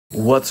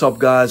What's up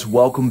guys,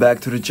 welcome back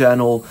to the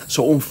channel.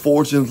 So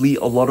unfortunately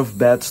a lot of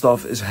bad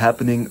stuff is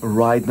happening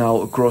right now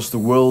across the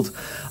world.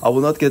 I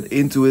will not get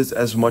into it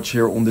as much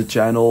here on the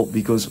channel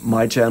because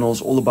my channel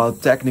is all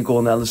about technical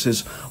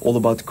analysis, all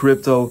about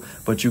crypto,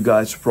 but you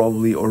guys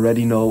probably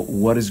already know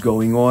what is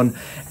going on.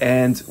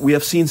 And we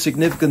have seen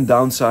significant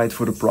downside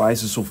for the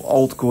prices of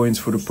altcoins,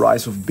 for the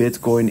price of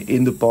Bitcoin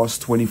in the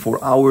past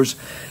 24 hours.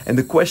 And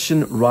the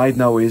question right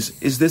now is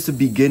this the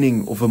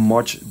beginning of a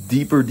much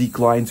deeper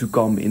decline to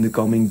come in the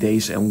coming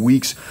days and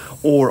weeks,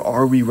 or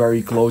are we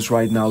very close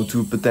right now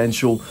to a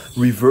potential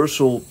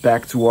reversal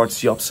back towards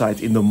the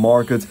upside in the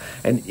market?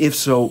 And if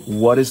so,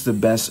 what is the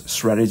best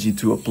strategy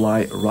to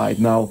apply right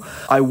now?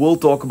 I will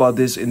talk about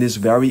this in this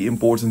very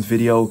important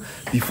video.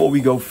 Before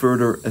we go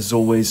further, as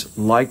always,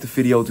 like the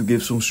video to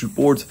give some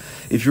support.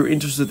 If you're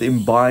interested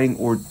in buying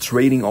or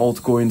trading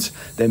altcoins,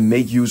 then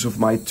make use of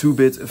my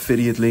TOOBIT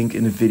affiliate link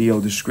in the video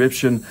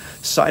description.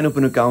 Sign up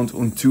an account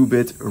on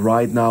TOOBIT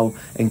right now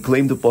and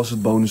claim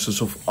deposit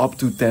bonuses of up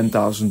to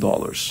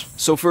 $10,000.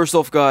 So first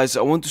off guys,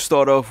 I want to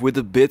start off with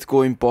the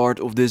Bitcoin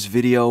part of this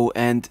video,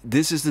 and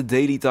this is the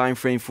daily time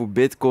frame for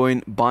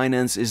Bitcoin.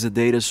 Binance is the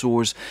data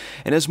source,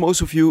 and as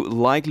most of you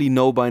likely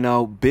know by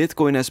now,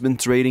 Bitcoin has been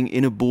trading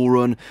in a bull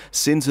run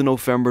since the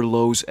November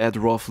lows at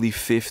roughly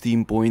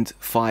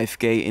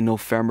 15.5k in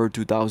November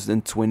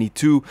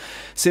 2022.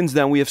 Since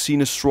then we have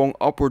seen a strong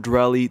upward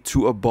rally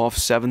to above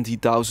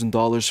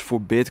 $70,000 for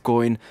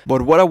Bitcoin.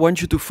 But what I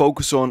want you to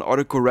focus on are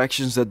the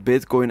corrections that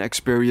Bitcoin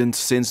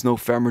experienced since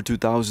November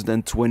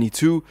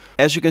 2022.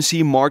 As you can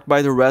see, marked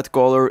by the red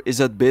color, is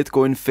that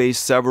Bitcoin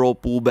faced several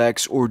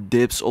pullbacks or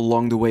dips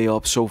along the way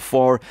up so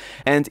far,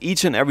 and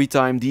each and every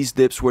time these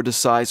dips were the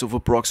size of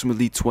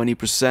approximately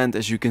 20%,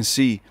 as you can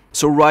see.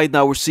 So right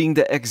now we're seeing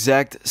the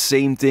exact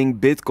same thing.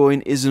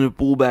 Bitcoin is in a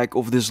pullback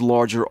of this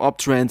larger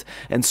uptrend,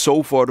 and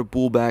so far the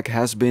pullback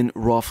has been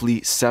roughly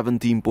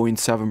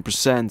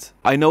 17.7%.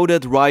 I know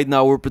that right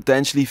now we're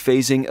potentially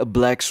facing a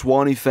black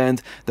swan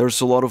event. There's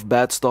a lot of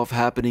bad stuff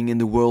happening in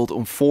the world,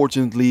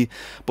 unfortunately,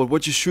 but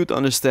what you should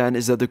understand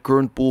is that the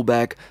current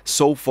pullback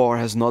so far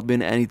has not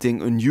been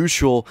anything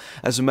unusual.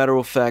 As a matter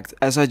of fact,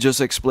 as I just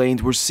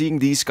explained, we're seeing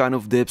these kind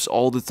of dips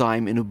all the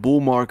time in a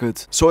bull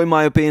market. So in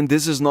my opinion,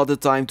 this is not the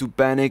time to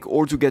panic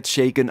or to get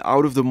shaken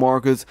out of the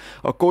market.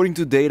 According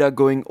to data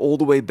going all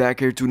the way back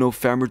here to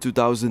November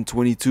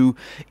 2022,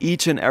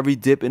 each and every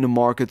dip in the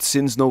market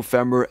since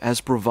November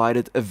has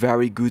provided a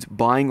very good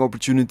buying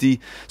opportunity.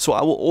 So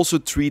I will also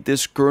treat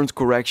this current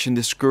correction,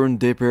 this current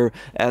dip here,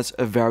 as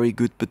a very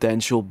good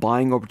potential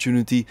buying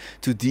opportunity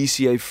to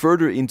DCA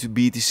further into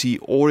BTC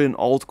or in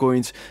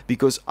altcoins,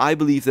 because I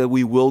believe that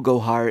we will go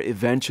higher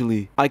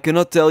eventually. I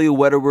cannot tell you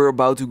whether we're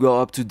about to go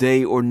up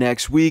today or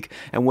next week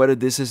and whether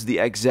this is the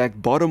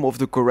exact bottom of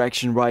the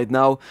correction right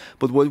now,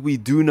 but what we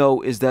do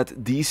know is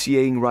that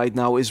DCAing right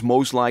now is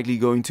most likely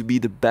going to be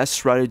the best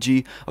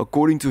strategy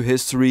according to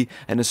history,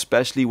 and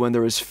especially when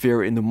there is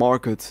fear in the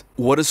market.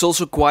 What is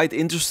also quite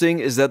interesting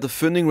is that the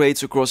funding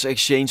rates across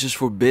exchanges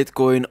for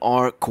Bitcoin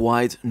are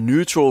quite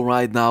neutral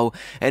right now,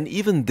 and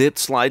even dipped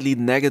slightly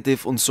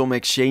negative on some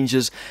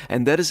exchanges,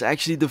 and that is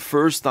actually the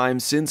first time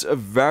since a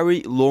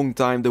very long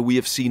time that we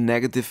have seen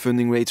negative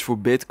funding rates for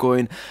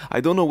Bitcoin.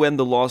 I don't know when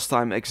the last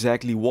time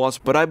exactly was,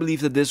 but I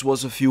believe that this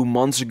was a few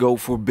months ago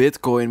for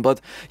Bitcoin. But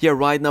yeah,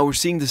 right now we're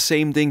seeing the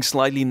same thing,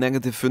 slightly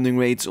negative funding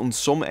rates on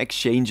some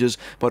exchanges,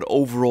 but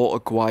overall a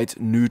quite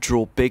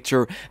neutral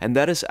picture, and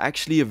that is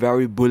actually a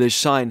very bullish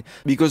sign,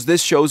 because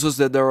this shows us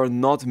that there are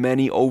not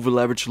many over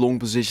leveraged long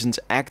positions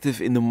active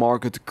in the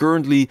market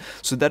currently.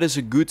 So that is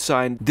a good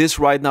sign. This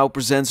right now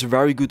presents a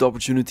very good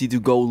opportunity to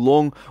go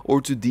long or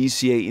to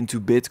DCA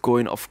into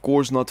Bitcoin. Of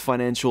course, not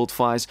financial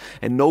advice,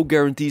 and no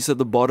guarantees that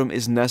the bottom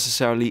is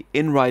necessarily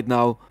in right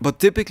now, but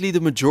typically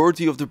the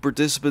majority of the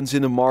participants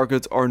in the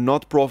market are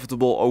not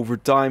profitable over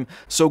time,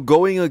 so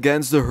going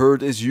against the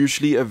herd is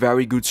usually a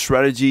very good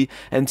strategy.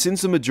 And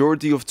since the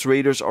majority of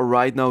traders are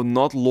right now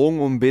not long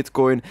on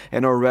Bitcoin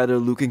and are rather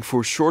looking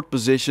for short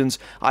positions,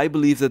 I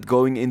believe that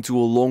going into a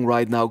long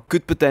right now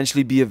could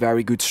potentially be a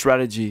very good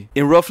strategy.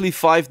 In roughly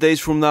 5 days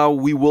from now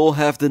we will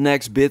have the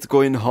next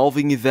Bitcoin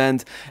halving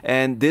event,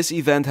 and this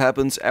event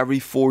happens every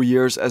 4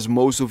 years, as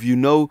most of you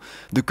know.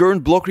 The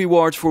current block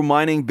reward for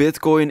mining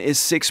Bitcoin is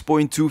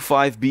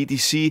 6.25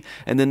 BTC,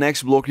 and the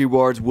next block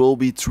reward will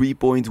be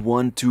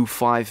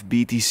 3.125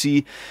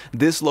 BTC.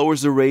 This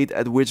lowers the rate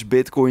at which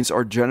Bitcoins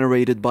are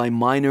generated by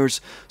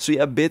miners. So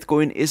yeah,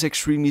 Bitcoin is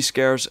extremely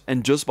scarce,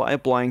 and just by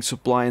applying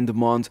supply and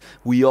demand,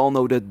 we all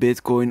know that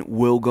Bitcoin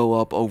will go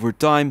up over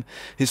time.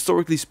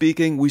 Historically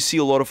speaking, we see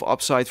a lot of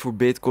upside for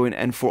Bitcoin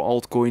and for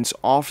altcoins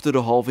after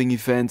the halving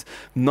event,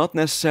 not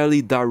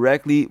necessarily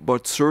directly,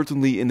 but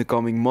certainly in the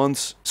coming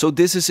months. So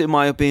this is, in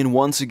my opinion,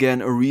 once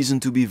again a reason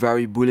to be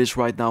very bullish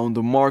right now on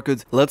the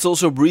market. Let's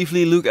also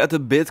briefly look at the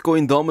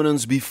Bitcoin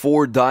dominance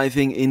before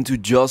diving into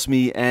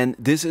Jasmy, and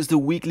this is the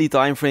weekly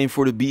time frame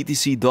for the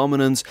BTC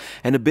dominance,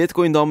 and the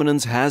Bitcoin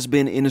dominance has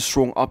been in a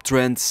strong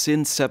uptrend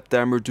since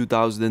September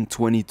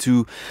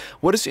 2022.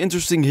 What is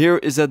interesting here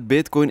is that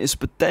Bitcoin is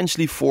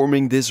potentially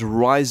forming this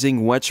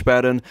rising wedge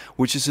pattern,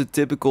 which is a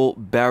typical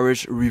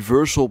bearish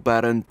reversal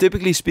pattern.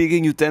 Typically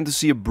speaking, you tend to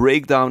see a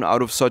breakdown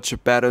out of such a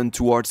pattern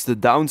towards the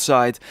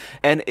downside,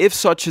 and if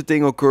such a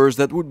thing occurs,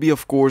 that would be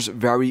of course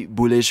very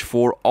bullish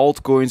for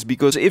altcoins,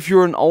 because if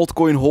you're an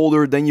altcoin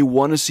holder, then you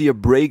want to see a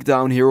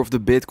breakdown here of the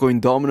Bitcoin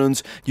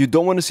dominance. You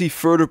don't want to see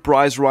further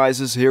price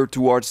rises here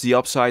towards the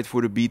upside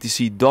for the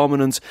BTC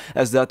dominance,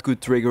 as that could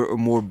trigger a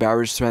more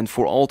bearish trend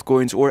for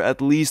altcoins, or at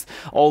least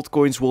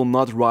altcoins will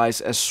not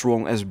rise as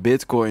strong as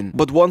Bitcoin.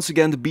 But once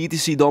again, the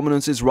BTC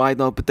dominance is right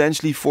now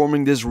potentially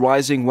forming this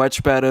rising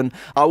wedge pattern.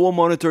 I will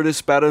monitor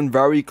this pattern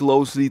very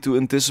closely to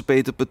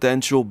anticipate a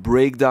potential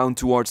breakdown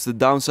towards the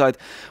downside.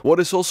 What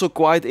is also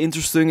quite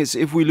interesting is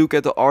if we look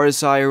at the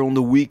RSI here on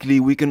the weekly,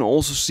 we can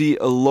also see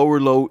a lower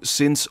low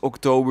since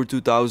October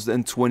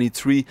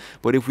 2023.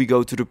 But if we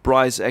go to the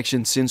price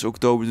action since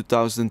October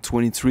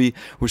 2023,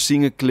 we're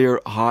seeing a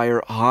clear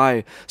higher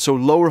high. So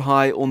lower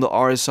high on the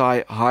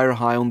RSI, higher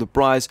high on the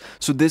price.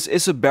 So this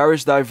is a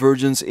bearish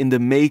divergence in the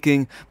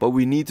making, but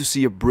we need to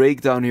see a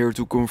breakdown here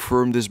to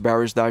confirm this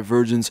bearish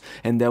divergence,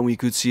 and then we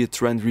could see a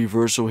trend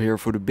reversal here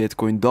for the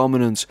Bitcoin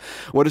dominance.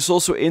 What is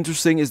also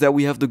interesting is that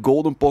we have the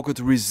golden pocket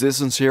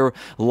resistance here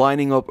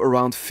lining up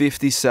around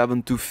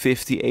 57 to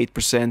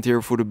 58%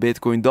 here for the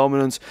Bitcoin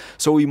dominance.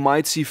 So we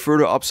might see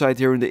further upside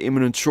here in the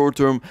imminent short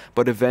term,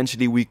 but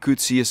eventually we could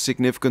see a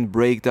significant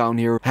breakdown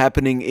here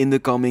happening in the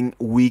coming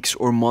weeks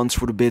or months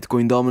for the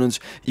Bitcoin dominance.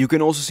 You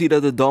can also see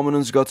that the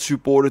dominance got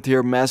supported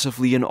here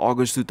massively in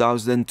August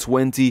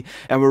 2020,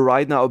 and we're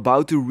right now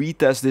about to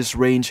retest this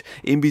range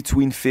in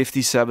between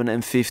 57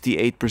 and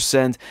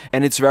 58%,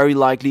 and it's very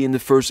likely in the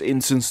first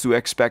instance to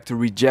expect a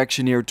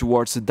rejection here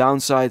towards the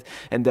downside,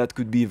 and that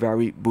could be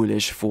very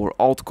bullish for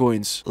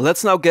altcoins.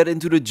 Let's now get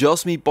into the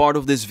Jasmy part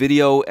of this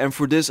video, and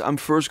for this I'm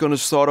first going to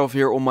start off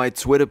here on my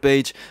Twitter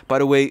page. By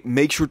the way,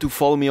 make sure to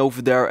follow me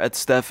over there at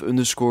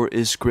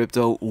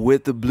Steph_is_crypto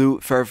with the blue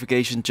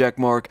verification check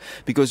mark,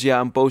 because yeah,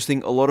 I'm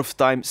posting a lot of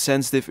time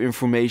sensitive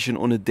information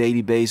on a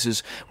daily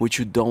basis which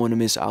you don't want to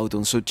miss out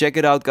on. So check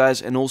it out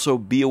guys, and also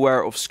be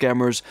aware of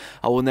scammers.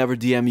 I will never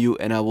DM you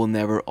and I will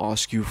never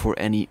ask you for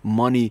any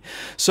money.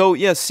 So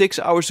yeah, 6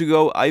 hours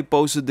ago I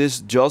posted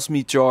this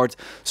Jasmy chart.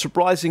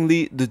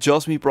 Surprisingly, the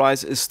Jasmy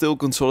price is still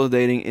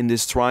consolidating in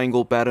this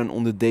triangle pattern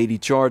on the daily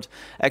chart.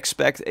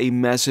 Expect a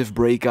massive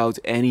breakout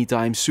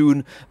anytime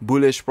soon.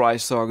 Bullish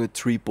price target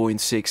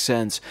 3.6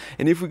 cents.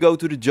 And if we go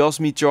to the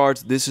Jasmy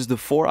chart, this is the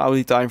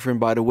 4-hourly time frame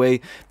by the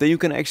way, then you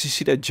can actually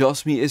see that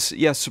Jasmy is,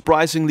 yeah,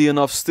 surprisingly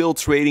enough still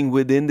trading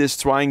within this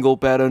triangle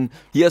pattern.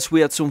 Yes,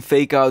 we had some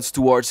fake outs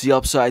towards the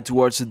upside,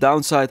 towards the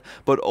downside,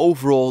 but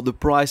overall the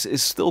price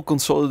is still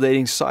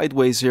consolidating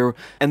sideways here,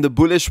 and the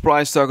bullish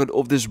price target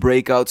of this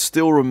breakout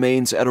still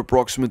remains at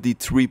approximately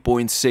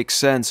 3.6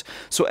 cents.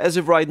 So as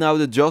of right now,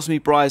 the Jasmy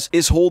price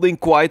is holding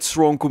quite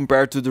strong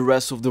compared to the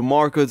rest of the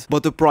market,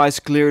 but the price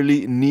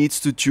clearly needs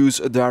to choose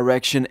a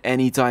direction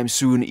anytime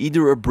soon,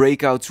 either a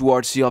breakout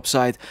towards the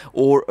upside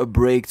or a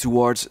break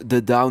towards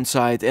the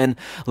downside. And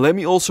let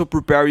me also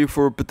prepare you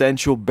for a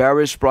potential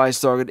bearish price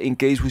target in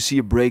case we see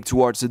a break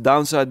towards the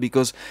downside,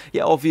 because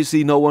yeah,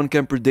 obviously no one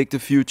can predict the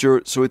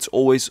future, so it's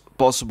always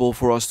possible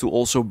for us to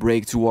also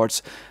break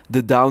towards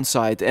the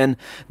downside. And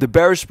the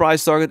bearish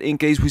price target in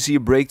case we see a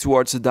break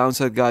towards the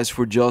downside guys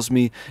for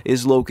Jasmy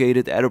is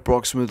located at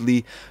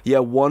approximately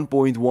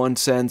 1.1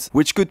 cents,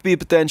 which could be a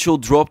potential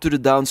drop to the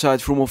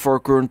downside from our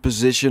current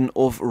position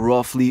of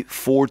roughly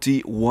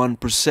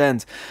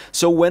 41%.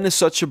 So when is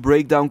such a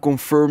breakdown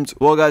confirmed?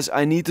 Well guys,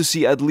 I need to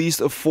see at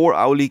least a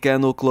 4-hourly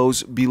candle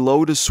close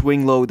below the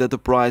swing low that the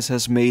price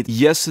has made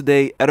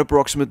yesterday at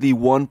approximately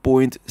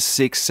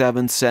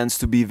 1.67 cents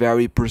to be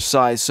very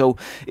precise. So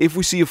if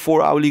we see a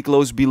 4-hourly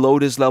close below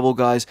this level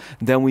guys,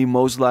 then we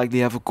most likely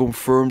have a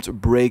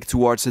confirmed break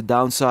towards the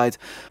downside,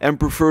 and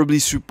preferably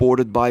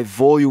supported by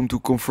volume to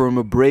confirm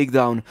a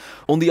breakdown.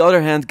 On the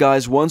other hand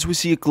guys, once we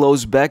see a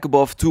close back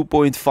above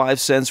 2.5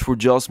 cents for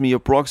Jasmy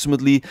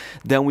approximately,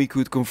 then we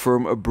could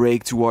confirm a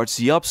break towards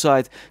the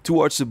upside,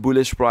 towards the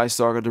bullish price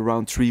target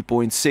around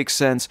 3.6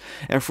 cents.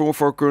 And from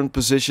our current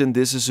position,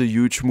 this is a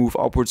huge move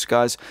upwards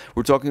guys.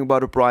 We're talking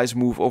about a price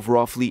move of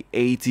roughly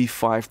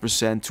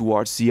 85%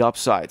 towards the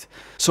upside.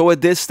 So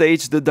at this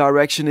stage the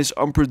direction is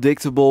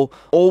unpredictable.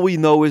 All we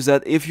know is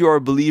that if you are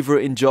a believer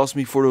in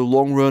Jasmy for the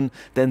long run,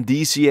 then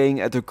DCAing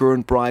at the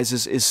current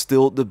prices is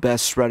still the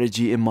best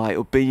strategy in my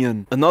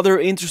opinion. Another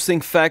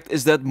interesting fact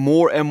is that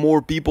more and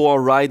more people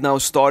are right now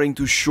starting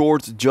to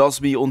short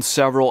Jasmy on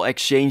several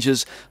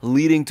exchanges,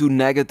 leading to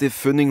negative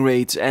funding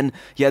rates. And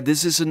yeah,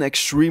 this is an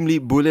extremely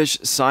bullish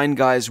sign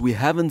guys. We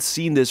haven't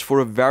seen this for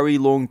a very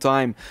long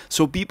time.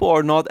 So people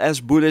are not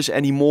as bullish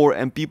anymore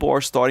and people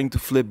are starting to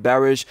flip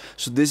bearish.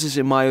 So this is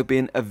in my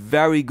opinion a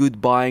very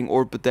good buying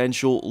or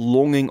potential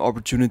longing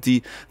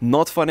opportunity.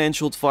 Not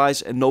financial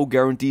advice and no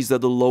guarantees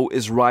that the low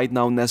is right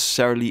now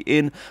necessarily necessarily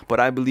in, but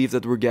I believe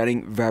that we're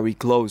getting very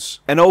close.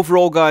 And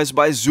overall guys,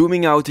 by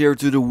zooming out here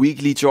to the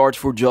weekly chart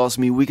for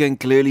Jasmy, we can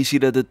clearly see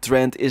that the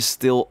trend is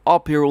still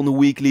up here on the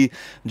weekly.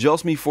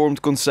 Jasmy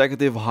formed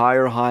consecutive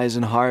higher highs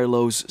and higher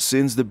lows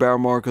since the bear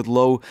market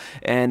low,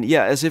 and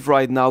yeah, as if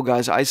right now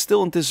guys, I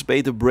still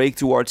anticipate a break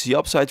towards the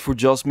upside for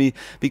Jasmy,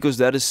 because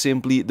that is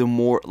simply the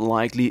more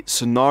likely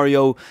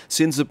scenario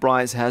since the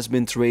price has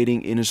been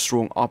trading in a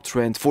strong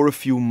uptrend for a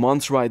few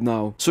months right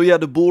now. So yeah,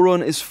 the bull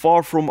run is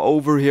far from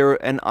over here,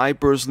 and I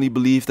personally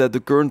believe that the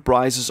current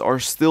prices are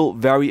still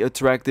very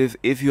attractive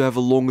if you have a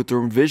longer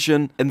term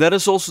vision, and that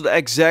is also the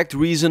exact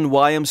reason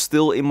why I'm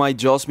still in my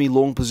Jasmy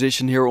long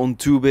position here on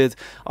TOOBIT.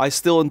 I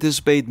still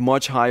anticipate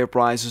much higher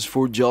prices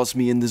for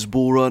Jasmy in this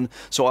bull run,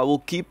 so I will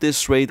keep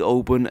this trade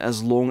open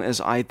as long as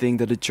I think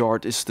that the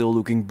chart is still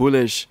looking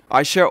bullish.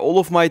 I share all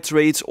of my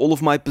trades, all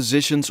of my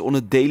positions on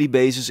a daily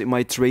basis in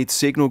my trade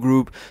signal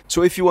group,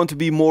 so if you want to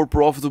be more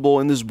profitable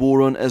in this bull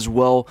run as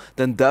well,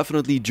 then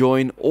definitely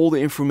join. All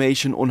the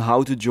information on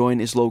how to join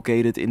is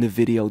located in the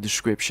video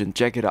description,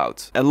 check it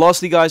out. And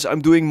lastly guys,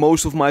 I'm doing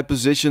most of my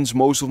positions,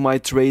 most of my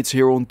trades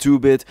here on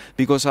TOOBIT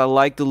because I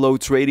like the low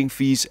trading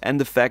fees and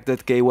the fact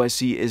that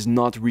KYC is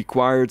not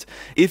required.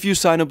 If you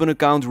sign up an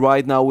account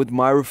right now with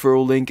my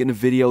referral link in the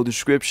video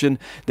description,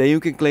 then you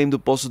can claim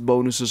deposit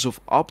bonuses of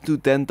up to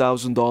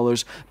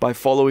 $10,000 by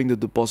following the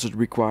deposit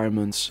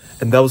requirements.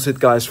 And that was it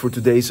guys for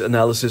today's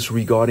analysis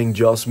regarding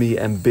Jasmy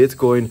and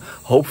Bitcoin.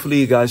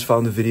 Hopefully you guys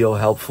found the video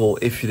helpful.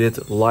 If you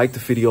did, like the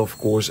video of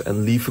course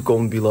and leave a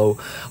comment below.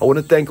 I want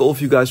to thank all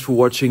of you guys for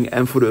watching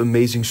and for the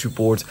amazing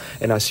support,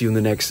 and I see you in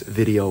the next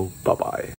video. Bye bye.